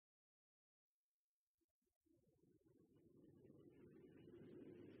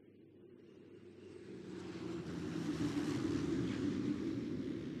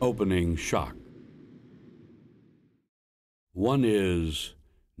Opening shock. One is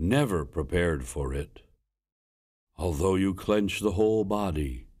never prepared for it. Although you clench the whole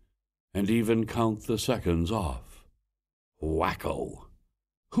body and even count the seconds off. Wacko!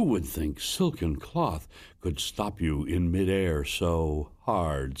 Who would think silken cloth could stop you in midair so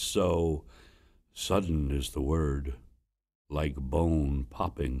hard, so sudden is the word, like bone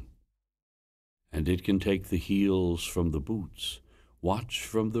popping. And it can take the heels from the boots, watch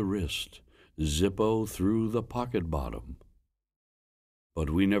from the wrist, Zippo through the pocket bottom. But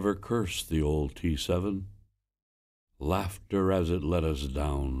we never cursed the old T7, laughter as it let us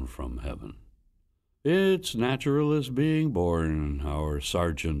down from heaven. It's natural as being born, our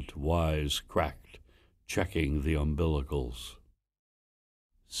sergeant wise cracked, checking the umbilicals.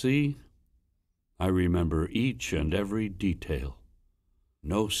 See, I remember each and every detail.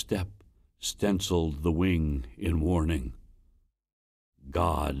 No step stenciled the wing in warning.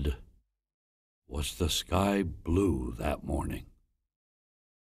 God, was the sky blue that morning?